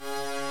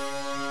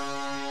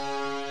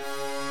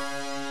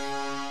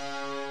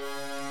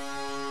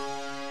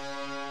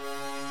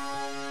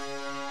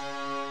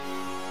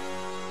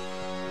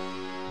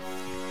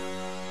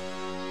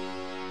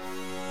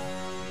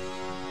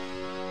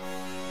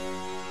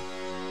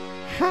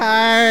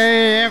Hi,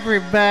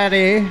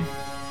 everybody.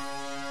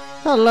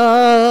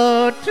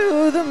 Hello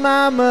to the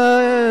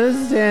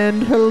mamas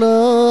and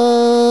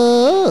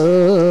hello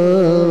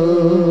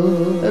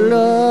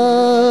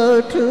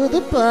to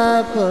the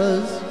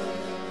papas.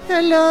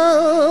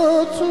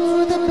 Hello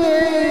to the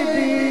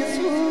babies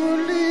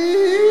who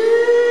live.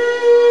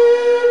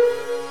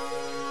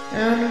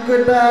 And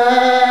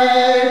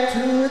goodbye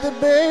to the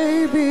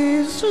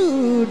babies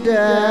who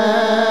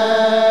die.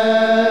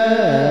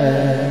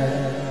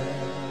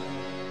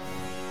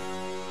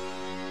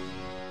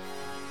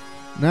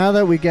 Now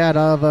that we got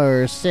all of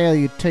our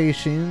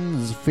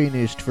salutations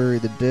finished for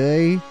the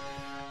day,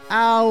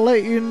 I'll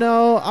let you in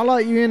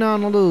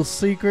on a little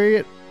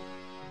secret.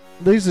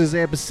 This is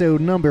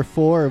episode number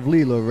 4 of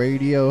Leela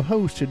Radio,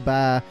 hosted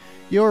by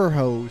your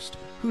host,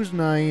 whose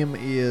name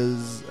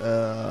is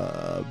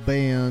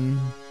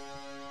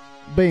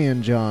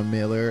Ben John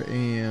Miller,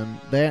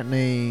 and that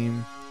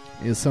name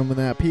is something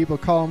that people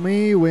call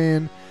me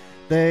when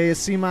they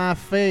see my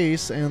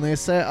face and they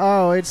say,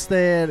 oh, it's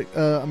that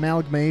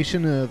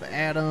amalgamation of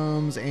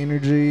atoms,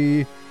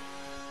 energy,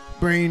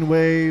 brain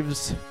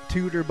waves,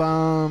 Tudor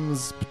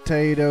bombs,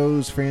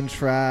 potatoes, french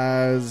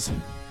fries,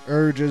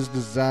 urges,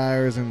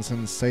 desires, and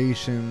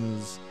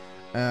sensations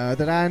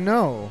that I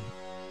know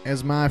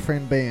as my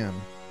friend Ben.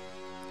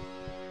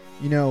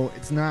 You know,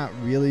 it's not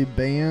really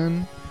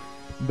Ben,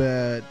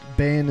 but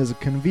Ben is a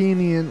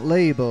convenient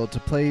label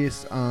to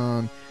place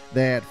on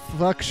that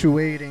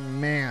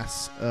fluctuating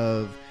mass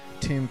of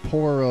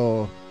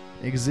temporal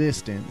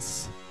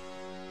existence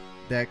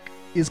that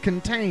is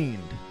contained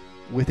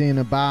within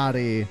a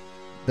body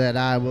that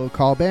I will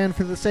call Ben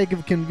for the sake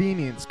of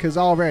convenience, because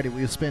already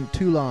we've spent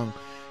too long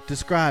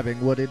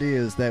describing what it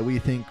is that we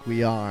think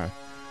we are.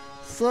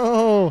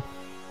 So,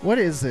 what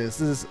is this?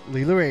 This is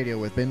Leela Radio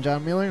with Ben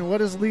John Miller. And what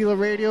is Leela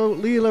Radio?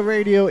 Leela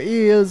Radio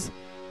is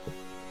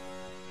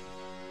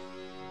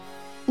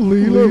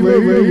Leela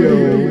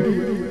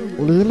Radio.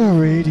 Leela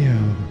Radio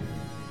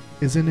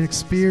is an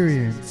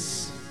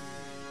experience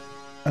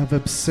of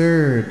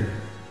absurd,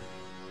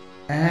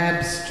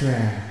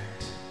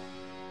 abstract,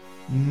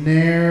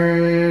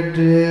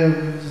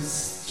 narrative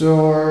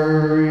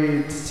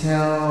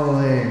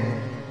storytelling.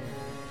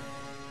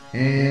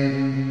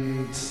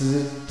 And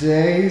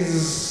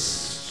today's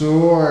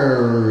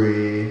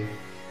story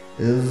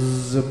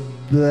is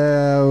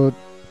about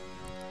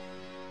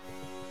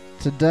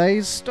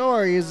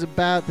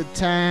the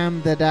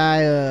time that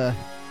I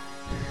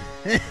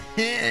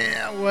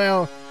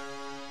well,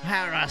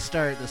 how do I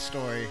start the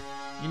story?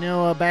 You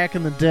know, back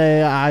in the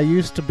day, I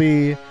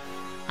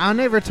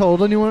never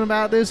told anyone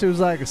about this. It was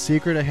like a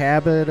secret, a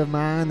habit of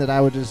mine that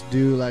I would just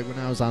do, like when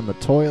I was on the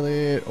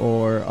toilet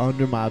or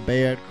under my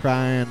bed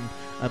crying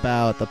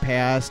about the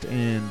past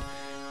and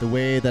the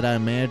way that I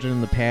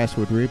imagined the past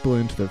would ripple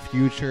into the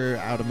future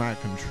out of my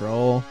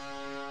control.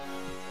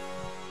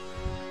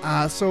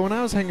 So when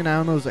I was hanging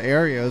out in those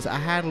areas, I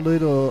had a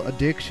little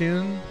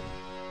addiction.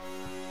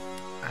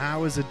 I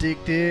was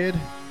addicted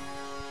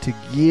to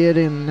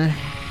getting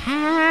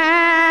high.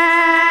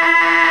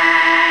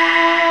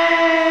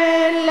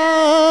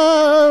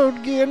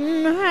 Loved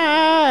getting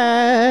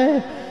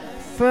high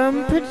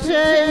from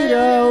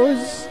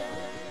potatoes.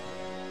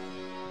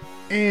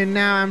 And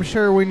now I'm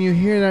sure when you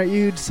hear that,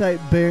 you'd say,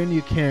 Ben,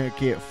 you can't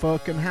get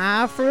fucking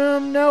high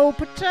from no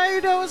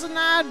potatoes. And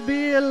I'd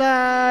be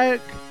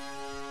like,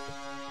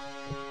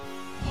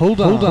 Hold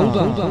on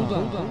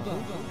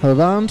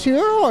to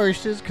your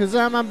horses, because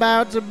I'm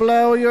about to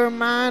blow your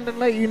mind and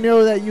let you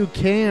know that you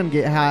can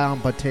get high on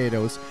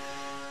potatoes.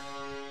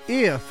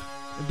 If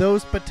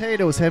those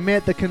potatoes have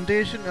met the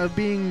condition of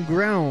being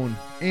grown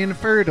and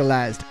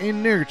fertilized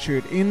and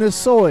nurtured in the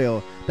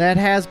soil that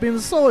has been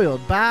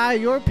soiled by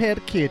your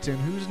pet kitten,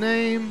 whose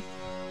name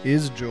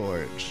is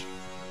George.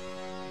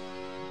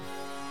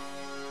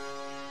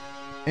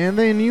 And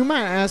then you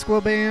might ask,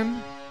 well,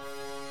 Ben,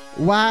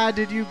 why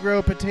did you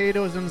grow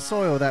potatoes in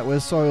soil that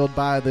was soiled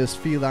by this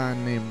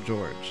feline named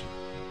George?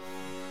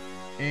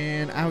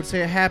 And I would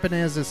say it happened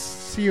as a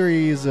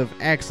series of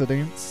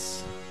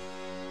accidents.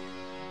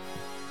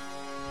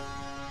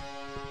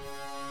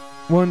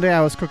 One day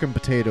I was cooking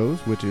potatoes,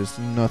 which is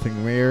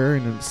nothing rare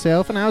in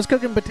itself, and I was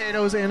cooking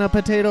potatoes and a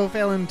potato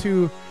fell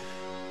into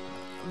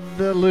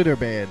the litter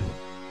bed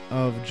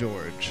of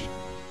George.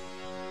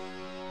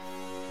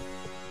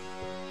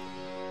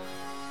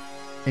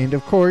 And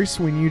of course,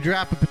 when you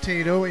drop a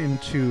potato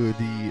into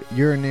the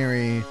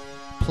urinary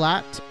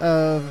plot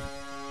of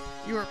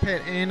your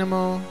pet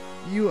animal,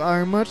 you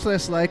are much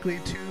less likely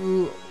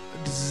to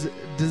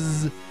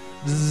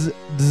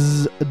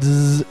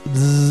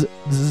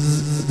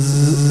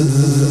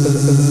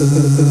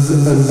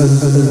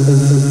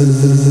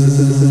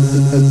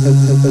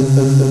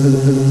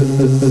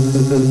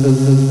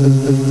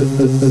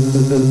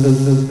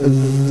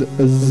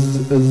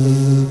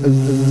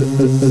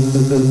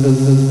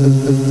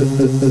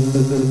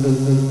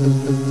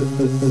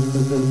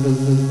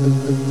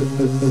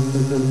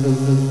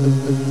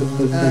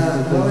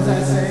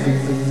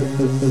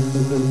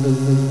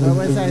What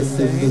was I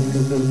saying?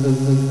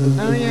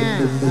 Oh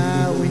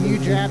yeah, when you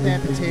drop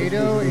that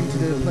potato into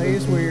the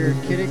place where your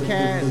kitty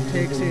cat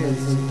takes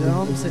its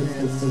dumps and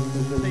its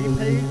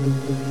pee-pee,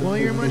 well,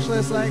 you're much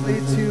less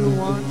likely to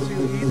want to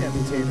eat that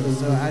potato.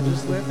 So I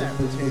just left that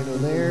potato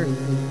there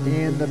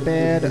in the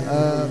bed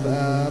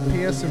of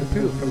piss and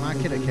poop from my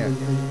kitty cat.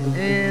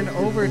 And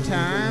over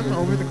time,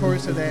 over the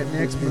course of that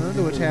next month,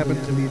 which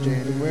happened to be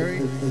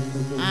January,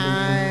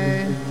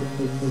 I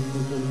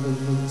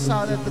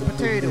saw that the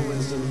potato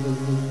was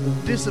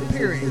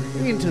disappearing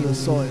into the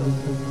soil.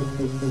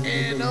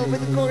 And over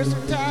the course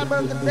of time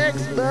of the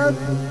next month,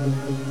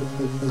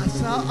 I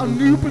saw a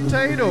new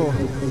potato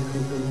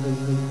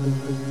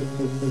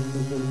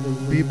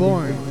be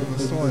born from the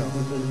soil.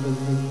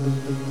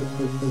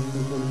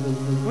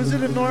 Was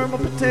it a normal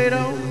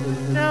potato?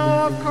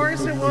 No, of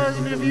course it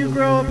wasn't. If you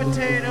grow a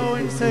potato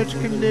in such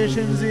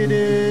conditions, it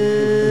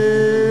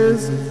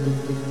is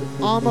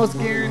almost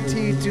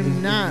guaranteed to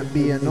not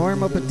be a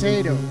normal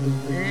potato.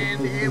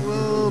 And it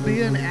will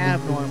be an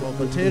abnormal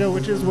potato,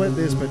 which is what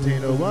this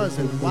potato was.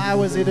 And why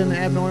was it an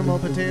abnormal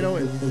potato?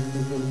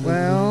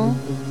 Well,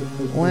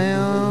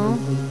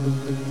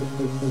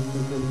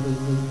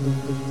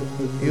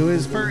 it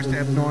was first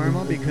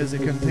abnormal because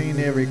it contained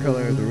every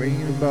color of the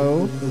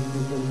rainbow,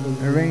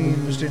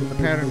 arranged in the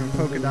pattern of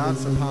polka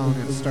dots upon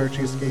its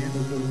starchy skin.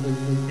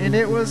 And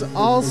it was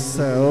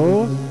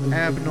also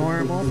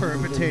abnormal for a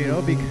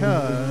potato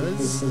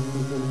because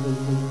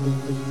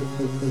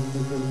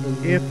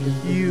if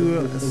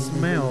you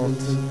smelt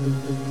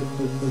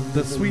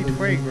the sweet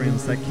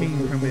fragrance that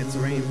came from its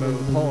rainbow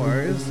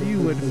pores, you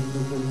would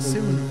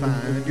soon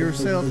find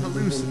yourself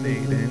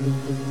hallucinating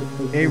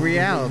a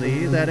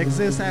reality that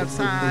exists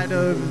outside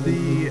of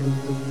the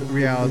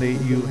reality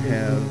you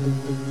have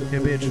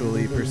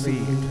habitually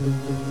perceived.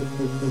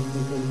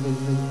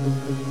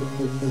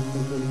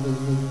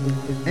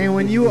 And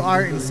when you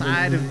are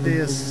inside of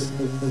this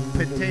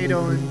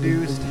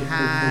potato-induced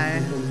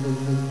high,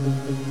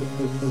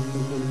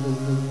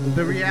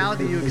 the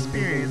reality you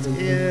experience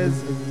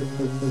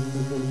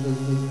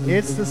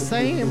it's the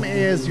same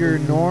as your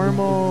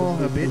normal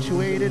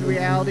habituated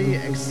reality,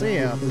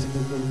 except,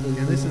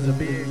 and this is a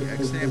big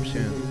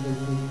exception,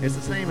 it's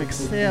the same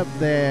except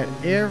that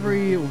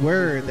every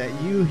word that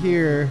you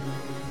hear,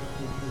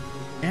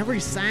 every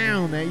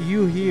sound that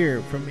you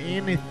hear from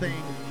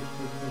anything,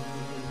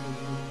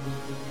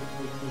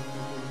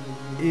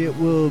 it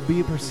will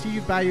be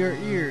perceived by your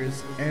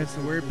ears as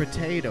the word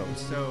potato.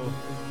 So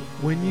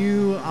when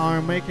you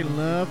are making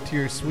love to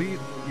your sweet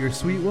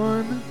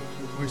one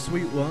or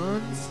sweet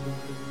ones,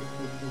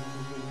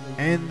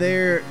 and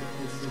they're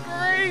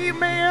screaming,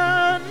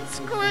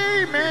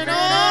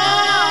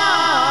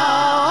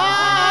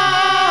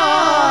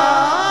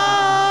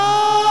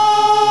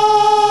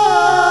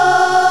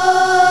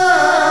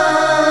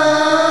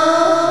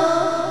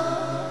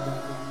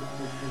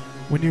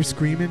 when you're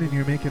screaming and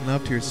you're making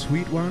love to your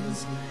sweet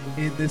ones,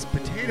 in this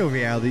potato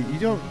reality, you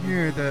don't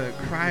hear the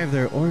cry of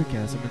their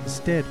orgasm.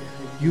 Instead,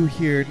 you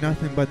hear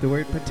nothing but the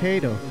word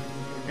potato.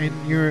 And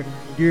you're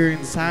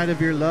inside of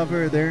your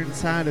lover, they're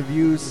inside of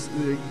you.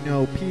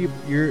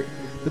 The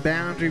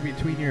boundary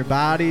between your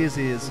bodies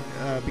is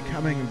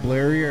becoming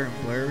blurrier and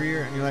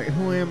blurrier, and you're like,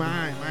 who am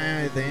I? Am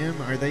I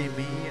them? Are they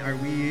me? Are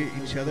we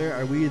each other?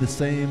 Are we the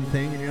same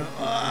thing? And you're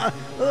like,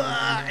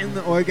 and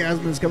the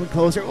orgasm is coming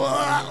closer.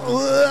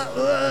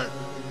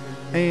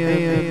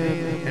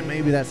 And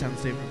maybe that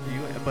sounds different for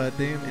you, but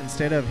then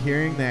instead of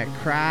hearing that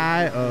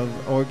cry of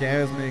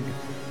orgasmic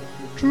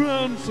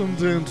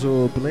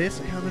transcendental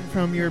bliss coming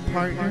from your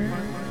partner,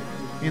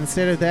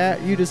 instead of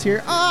that, you just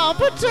hear, oh,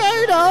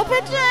 potato,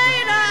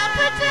 potato,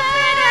 potato.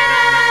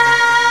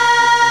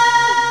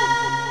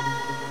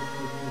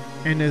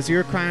 And as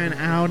you're crying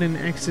out in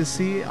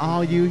ecstasy,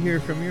 all you hear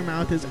from your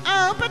mouth is,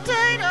 oh,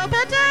 potato,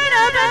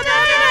 potato,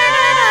 potato.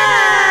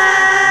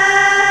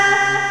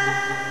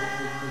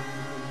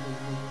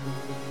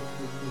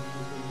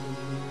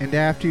 And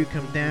after you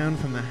come down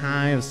from the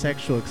high of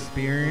sexual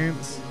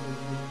experience,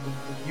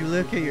 you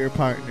look at your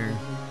partner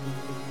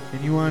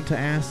and you want to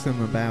ask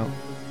them about,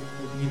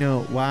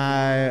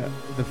 why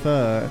the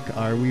fuck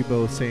are we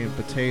both saying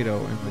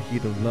potato in the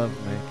heat of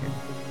lovemaking?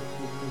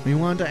 You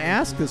want to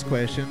ask this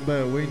question,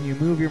 but when you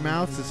move your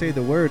mouth to say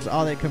the words,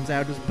 all that comes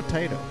out is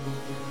potato.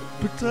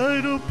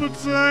 Potato,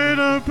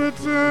 potato,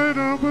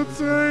 potato,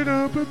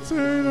 potato,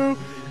 potato.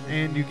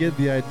 And you get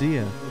the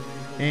idea.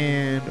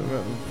 And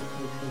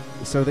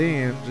so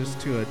then, just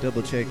to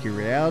double check your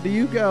reality,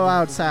 you go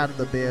outside of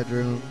the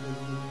bedroom,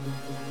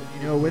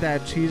 with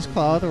that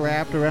cheesecloth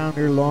wrapped around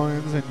your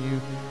loins, and you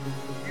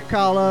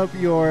call up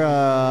your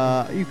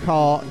you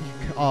call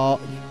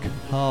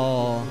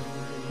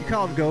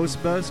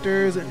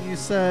Ghostbusters, and you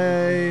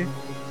say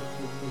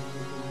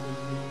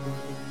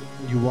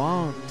you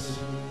want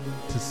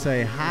to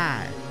say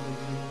hi.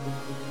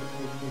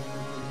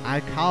 I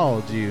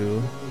called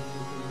you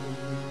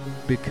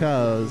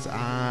because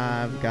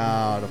I've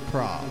got a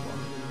problem.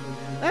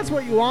 That's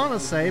what you want to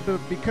say, but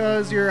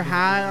because you're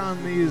high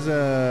on these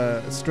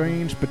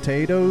strange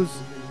potatoes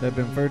that have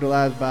been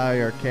fertilized by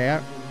your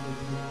cat,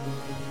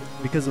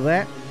 because of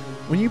that,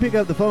 when you pick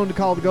up the phone to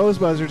call the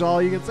Ghostbusters,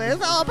 all you can say is,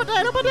 oh,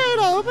 potato,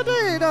 potato,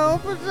 potato,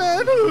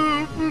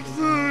 potato,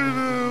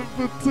 potato,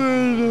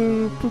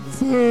 potato,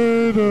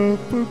 potato,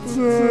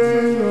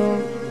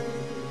 potato.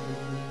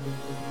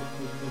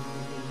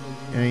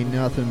 Ain't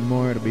nothing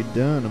more to be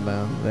done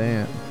about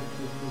that.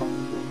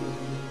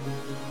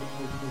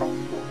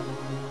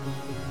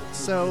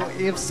 So,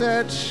 if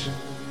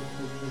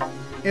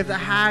the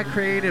high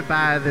created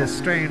by this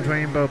strange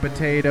rainbow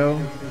potato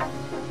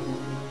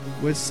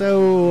was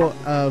so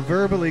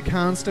verbally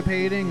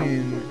constipating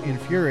and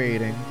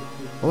infuriating,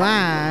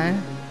 why,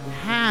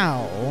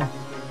 how,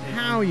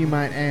 you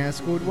might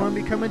ask, would one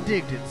become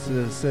addicted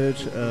to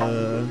such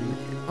an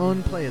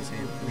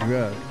unpleasant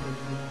drug?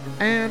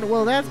 And,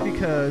 well, that's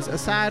because,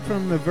 aside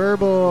from the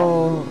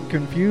verbal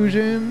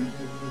confusion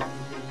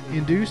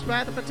induced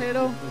by the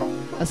potato,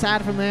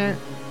 aside from that,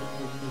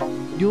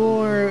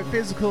 your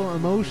physical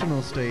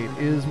emotional state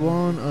is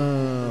one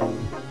of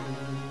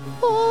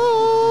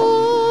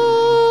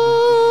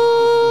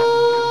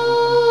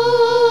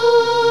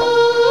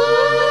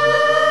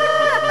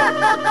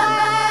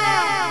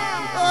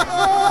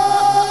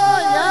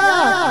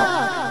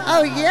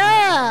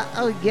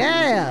oh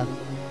yeah.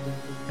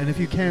 And if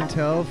you can't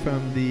tell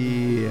from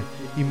the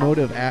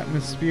emotive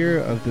atmosphere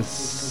of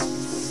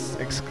this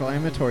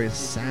exclamatory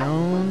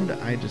sound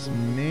I just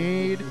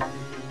made,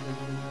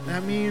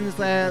 that means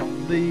that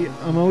the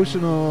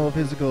emotional,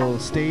 physical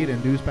state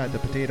induced by the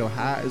potato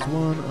high is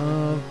one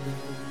of,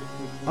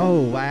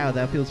 oh wow,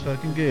 that feels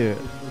fucking good.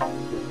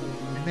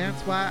 And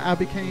that's why I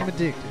became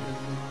addicted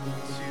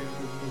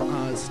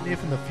to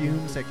sniffing the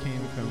fumes that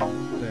came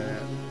from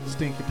that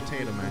stinky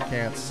potato, my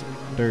cat's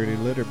dirty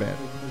litter bed.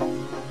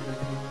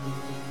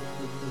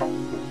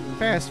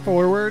 Fast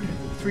forward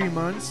 3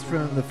 months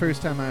from the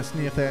first time I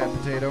sniffed that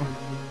potato,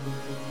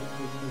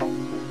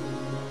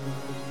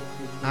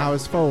 I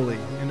was fully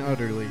and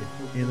utterly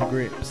in the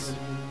grips.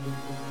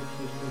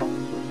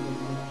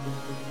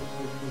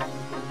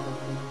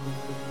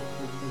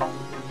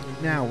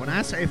 Now, when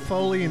I say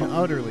fully and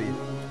utterly,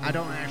 I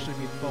don't actually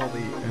mean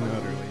fully and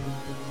utterly.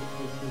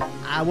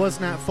 I was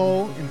not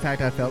full, in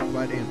fact I felt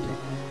quite empty.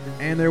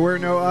 And there were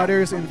no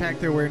udders, in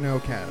fact there were no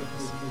cows.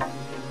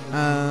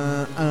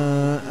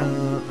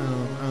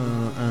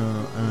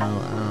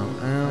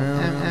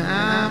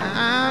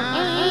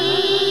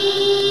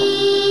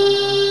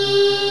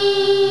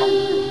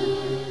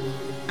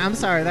 I'm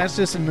sorry, that's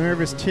just a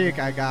nervous tick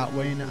I got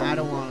when I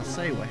don't want to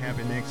say what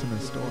happened next in the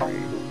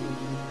story.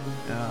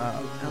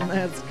 And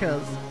that's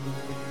because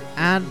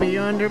I'd be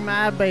under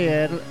my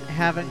bed,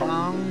 having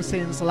long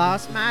since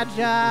lost my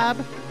job,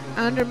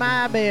 under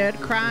my bed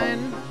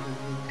crying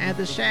at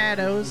the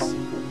shadows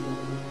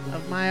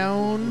of my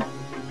own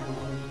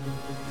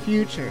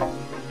future.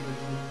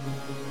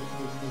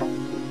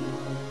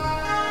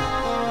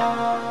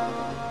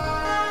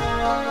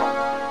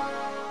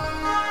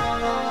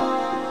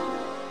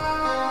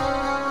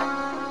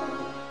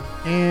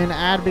 And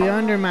I'd be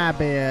under my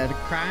bed,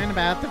 crying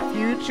about the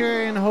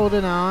future and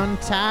holding on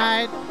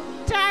tight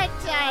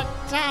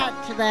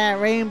to that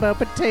rainbow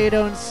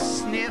potato and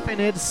sniffing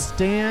its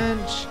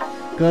stench.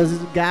 Because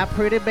it got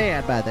pretty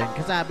bad by then,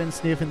 because I've been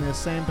sniffing this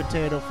same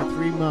potato for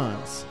 3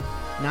 months.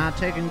 Not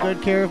taking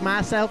good care of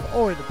myself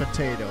or the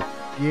potato.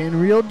 Getting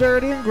real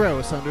dirty and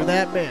gross under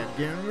that bed.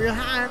 Getting real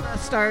high in the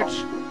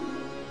starch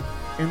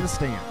and the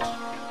stench.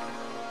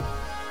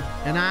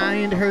 And I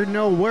ain't heard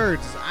no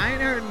words. I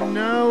ain't heard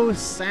no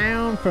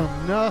sound from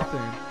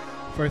nothing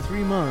for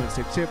 3 months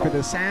except for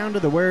the sound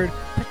of the word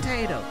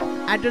potato.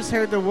 I just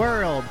heard the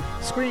world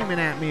screaming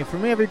at me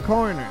from every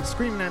corner,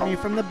 screaming at me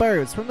from the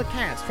birds, from the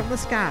cats, from the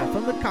sky,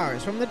 from the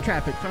cars, from the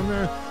traffic, from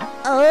the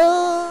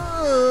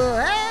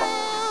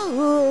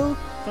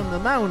from the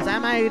moans I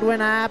made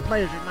when I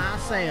pleasured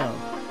myself,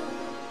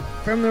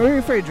 from the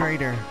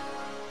refrigerator,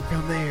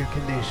 from the air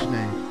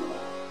conditioning,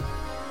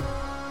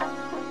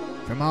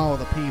 from all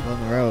the people on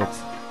the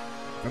roads,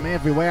 from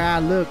everywhere I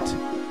looked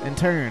and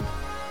turned.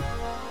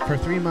 For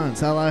 3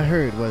 months, all I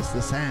heard was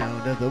the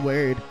sound of the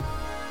word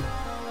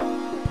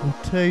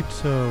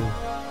potato,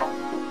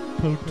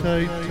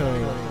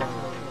 potato,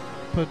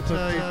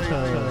 potato,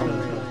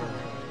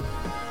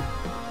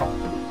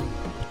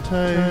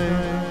 potato,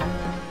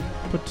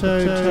 potato,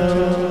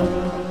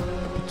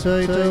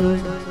 potato,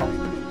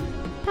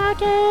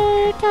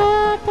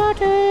 potato,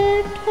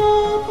 potato,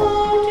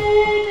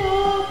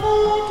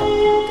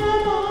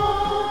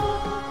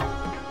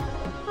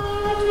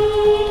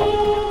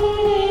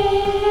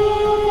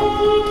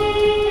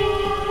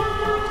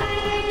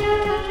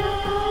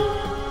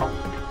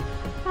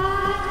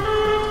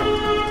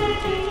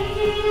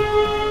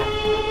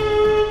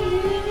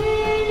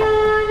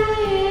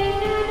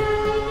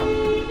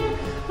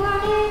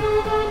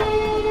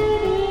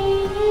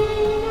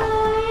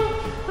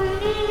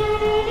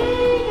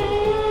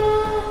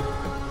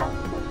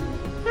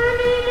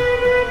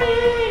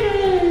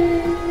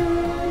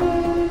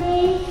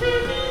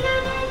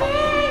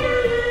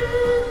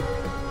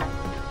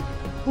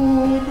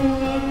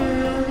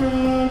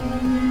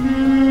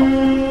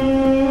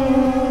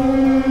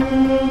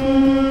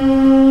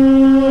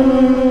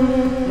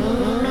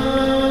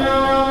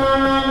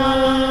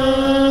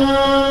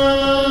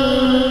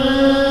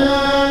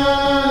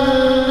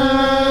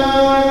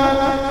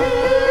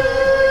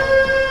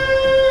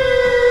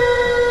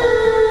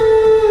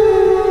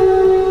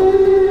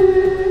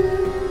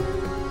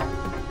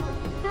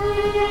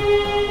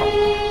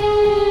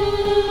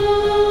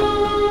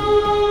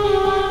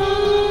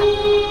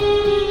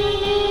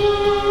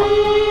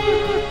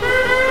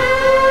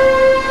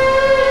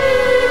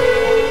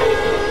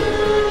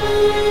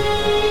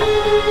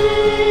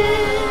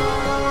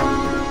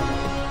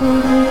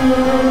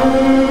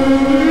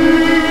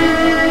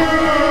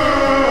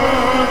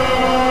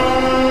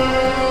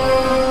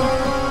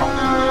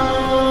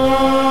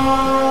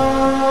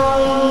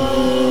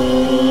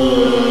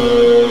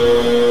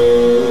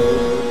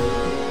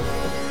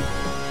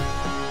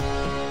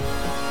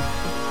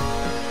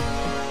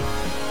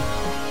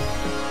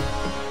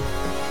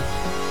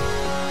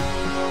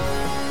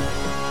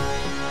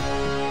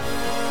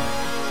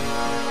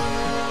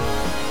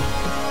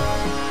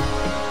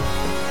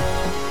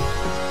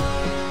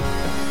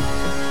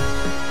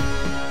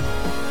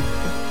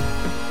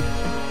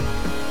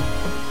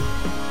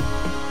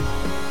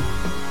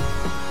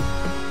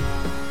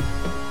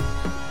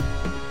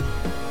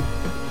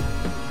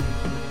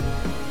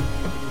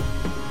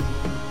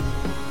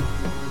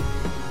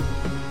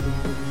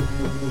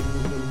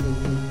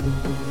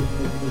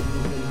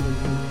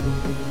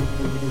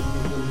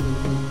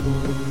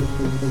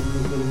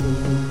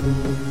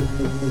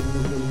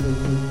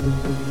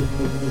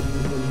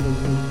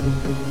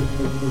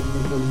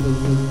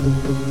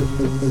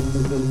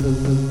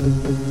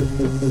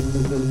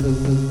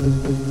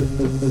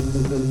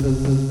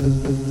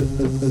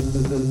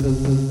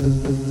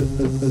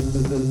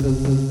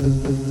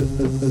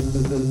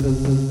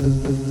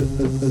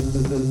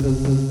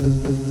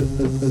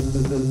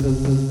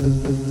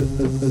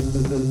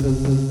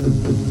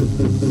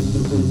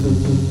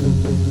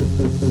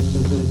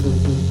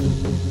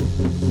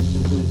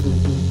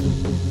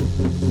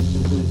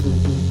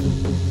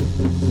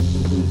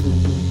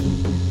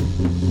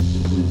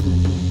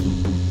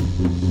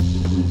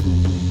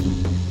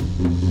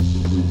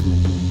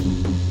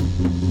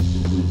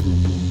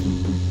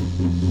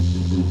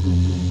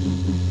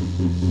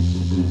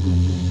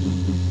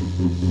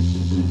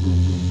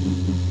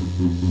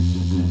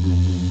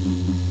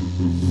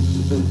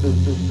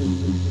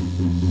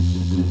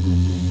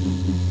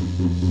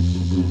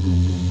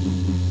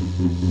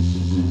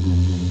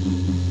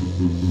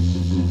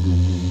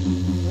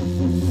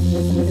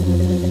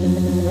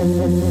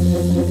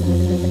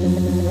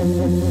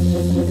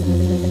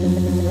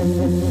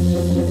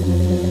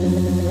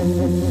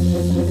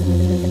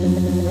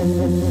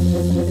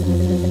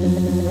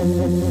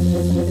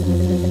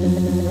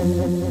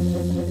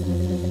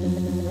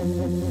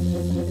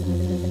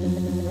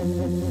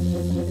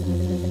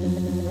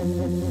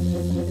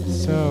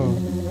 So,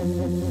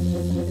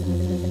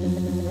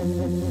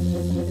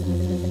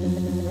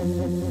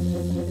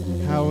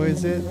 how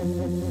is it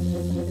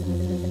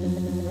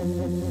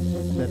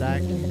that I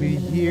can be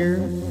here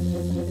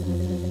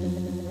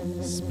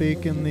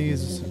speaking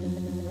these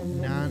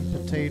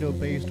non-potato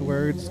based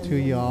words to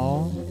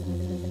y'all?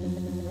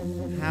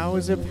 How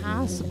is it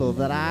possible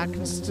that I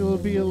can still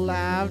be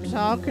alive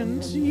talking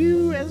to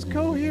you as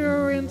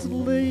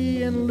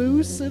coherently and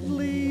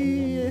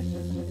lucidly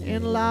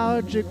and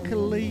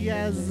logically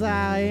as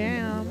I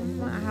am?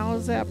 How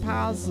is that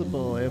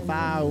possible if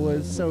I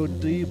was so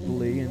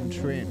deeply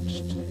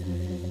entrenched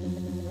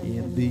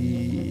in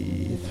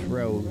the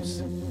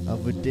throes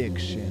of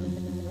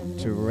addiction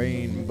to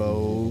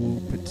rainbow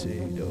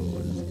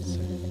potatoes?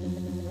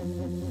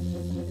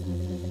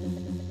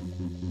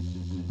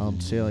 I'll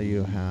tell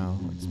you how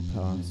it's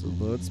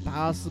possible. It's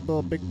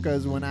possible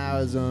because when I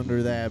was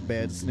under that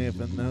bed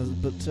sniffing those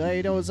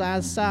potatoes, I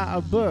saw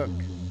a book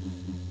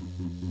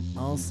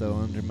also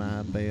under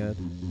my bed.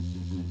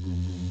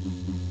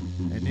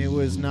 And it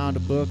was not a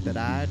book that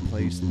I had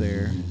placed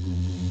there.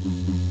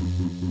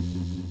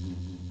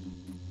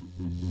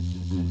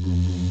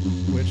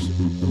 Which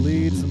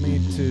leads me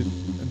to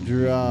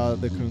draw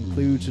the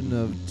conclusion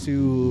of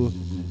two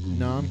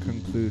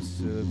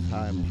non-conclusive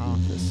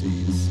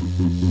hypotheses.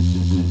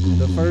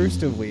 The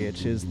first of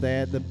which is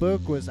that the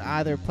book was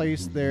either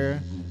placed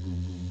there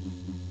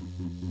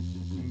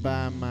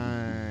by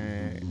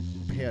my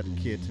pet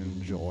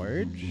kitten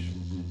George,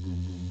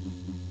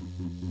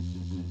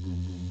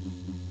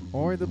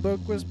 or the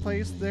book was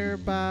placed there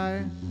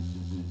by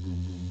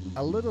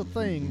a little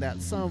thing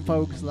that some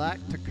folks like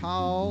to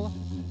call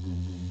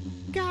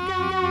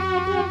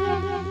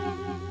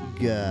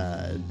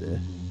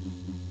God.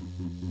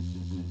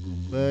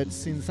 But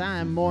since I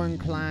am more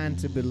inclined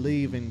to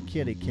believe in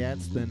kitty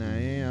cats than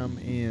I am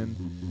in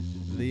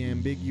the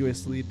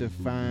ambiguously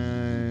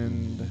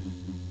defined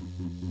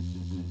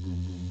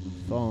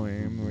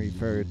form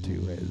referred to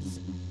as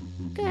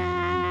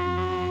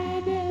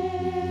God,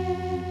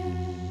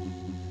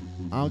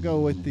 I'll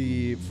go with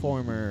the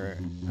former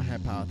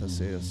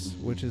hypothesis,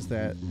 which is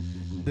that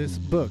this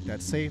book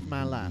that saved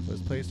my life was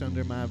placed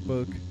under my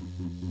book,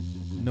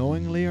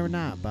 knowingly or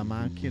not, by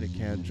my kitty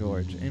cat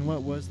George. And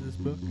what was this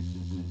book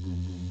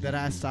that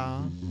I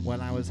saw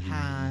while I was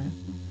high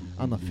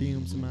on the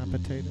fumes of my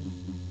potato?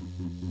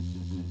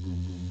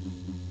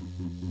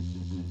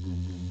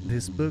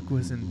 This book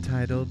was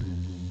entitled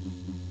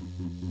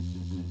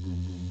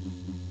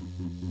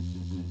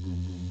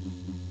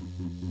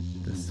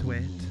The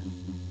Sweat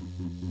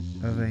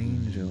of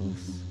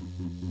Angels.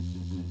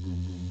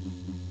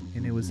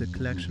 And it was a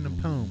collection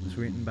of poems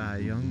written by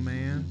a young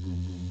man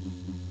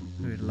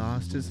who had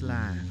lost his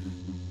life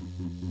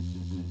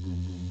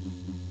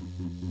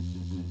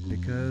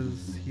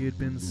because he had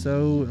been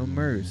so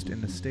immersed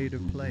in a state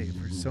of play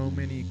for so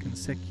many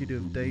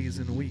consecutive days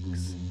and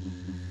weeks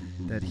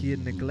that he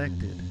had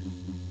neglected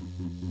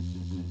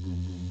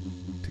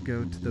to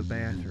go to the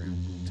bathroom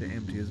to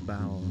empty his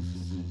bowels.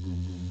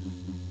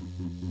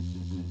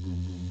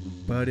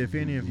 But if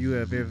any of you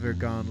have ever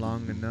gone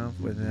long enough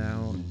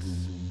without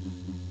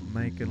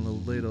making a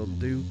little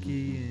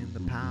dookie in the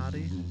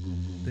potty,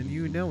 then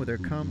you know there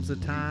comes a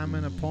time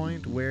and a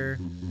point where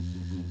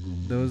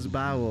those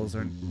bowels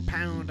are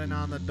pounding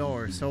on the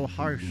door so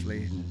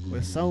harshly,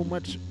 with so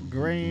much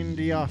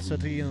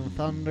grandiosity and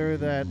thunder,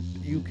 that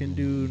you can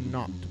do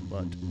naught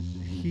but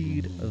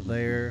heed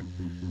their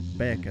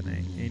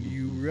beckoning, and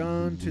you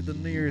run to the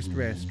nearest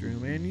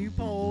restroom, and you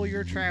pull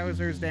your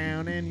trousers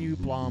down, and you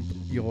plump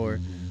your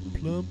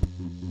plump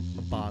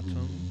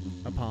bottom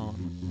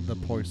upon the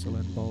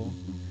porcelain bowl,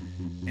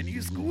 and you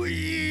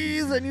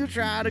squeeze and you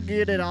try to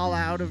get it all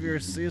out of your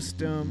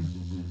system,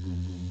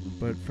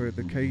 But for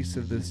the case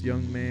of this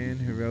young man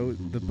who wrote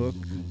the book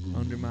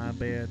under my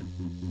bed,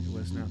 it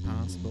was not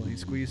possible. He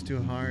squeezed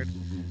too hard,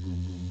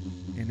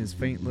 and his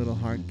faint little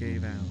heart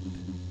gave out.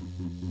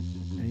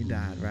 And he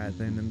died right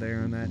then and there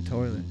on that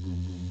toilet.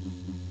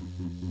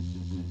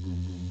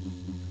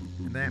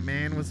 And that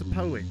man was a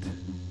poet.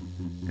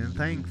 And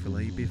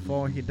thankfully,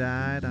 before he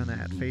died on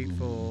that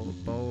fateful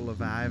bowl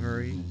of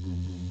ivory,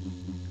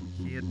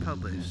 he had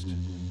published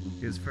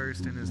his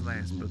first and his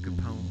last book of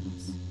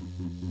poems,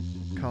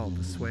 called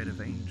The Sweat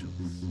of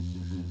Angels,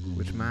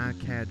 which my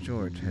cat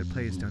George had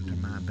placed under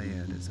my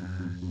bed as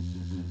I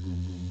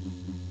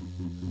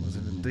was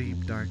in a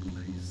deep, dark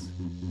place.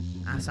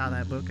 I saw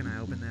that book and I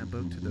opened that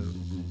book to the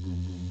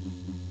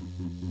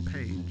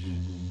page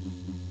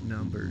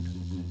numbered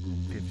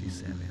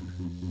 57.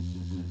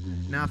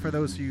 Now, for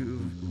those of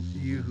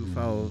you who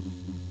follow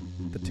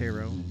the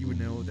tarot, you would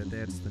know that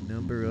that's the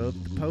number of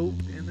the Pope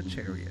and the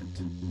Chariot.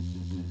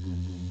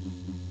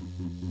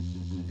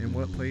 And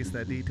what place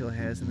that detail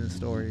has in this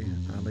story,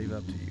 I'll leave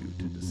up to you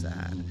to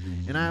decide.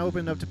 And I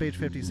opened up to page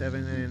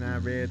 57 and I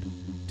read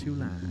 2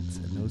 lines.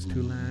 And those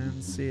 2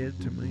 lines said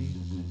to me,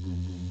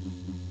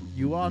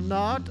 "You are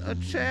not a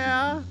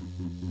chair.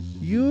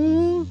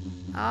 You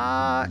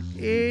are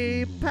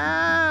a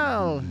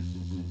pal."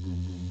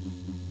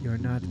 You're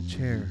not a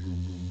chair.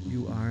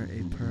 You are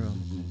a pearl.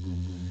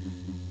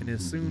 And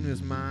as soon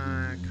as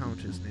my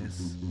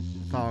consciousness,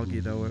 foggy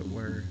though it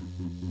were,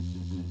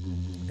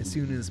 as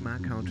soon as my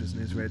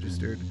consciousness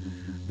registered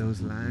those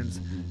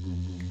lines,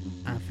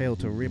 I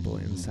felt a ripple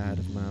inside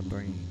of my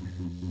brain.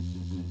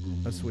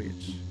 A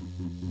switch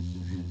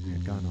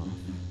had gone off.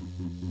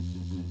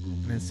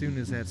 And as soon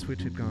as that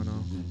switch had gone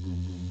off,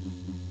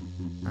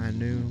 I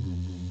knew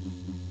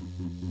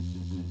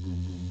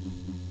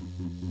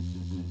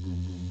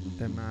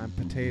that my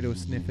potato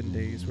sniffing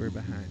days were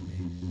behind me.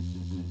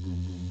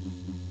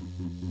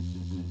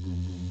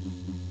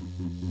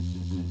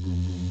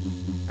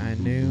 I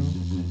knew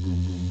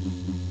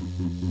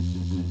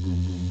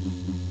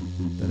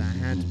that I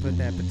had to put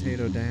that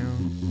potato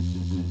down,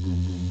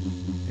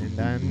 and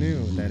I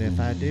knew that if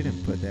I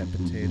didn't put that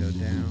potato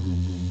down,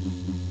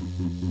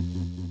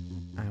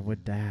 I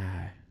would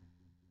die.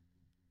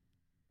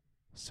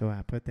 So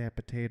I put that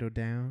potato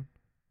down.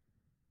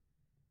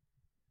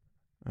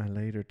 I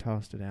later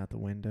tossed it out the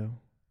window.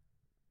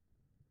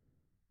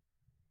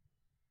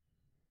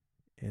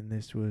 And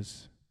this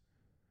was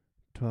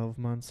 12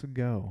 months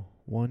ago,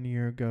 1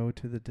 year ago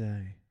to the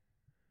day.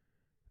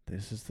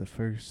 This is the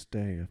first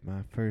day of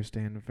my first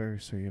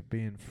anniversary of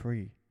being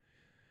free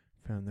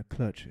from the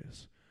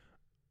clutches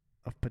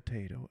of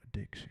potato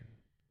addiction.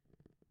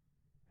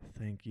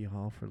 Thank you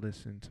all for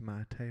listening to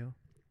my tale.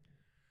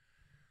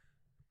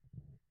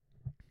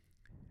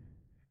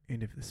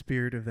 And if the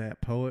spirit of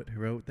that poet who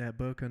wrote that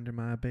book under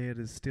my bed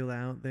is still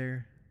out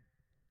there,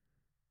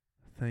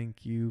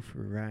 thank you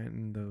for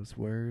writing those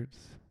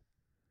words.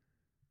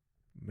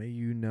 May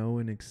you know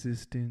an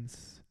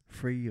existence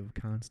free of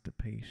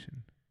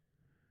constipation.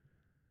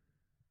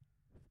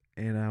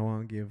 And I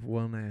want to give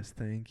one last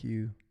thank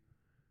you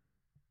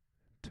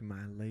to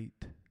my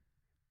late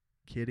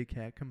kitty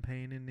cat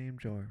companion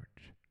named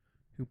George,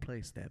 who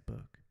placed that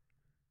book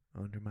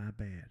under my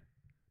bed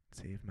and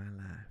saved my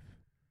life.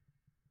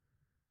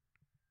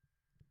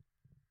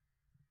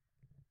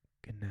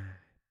 Good night.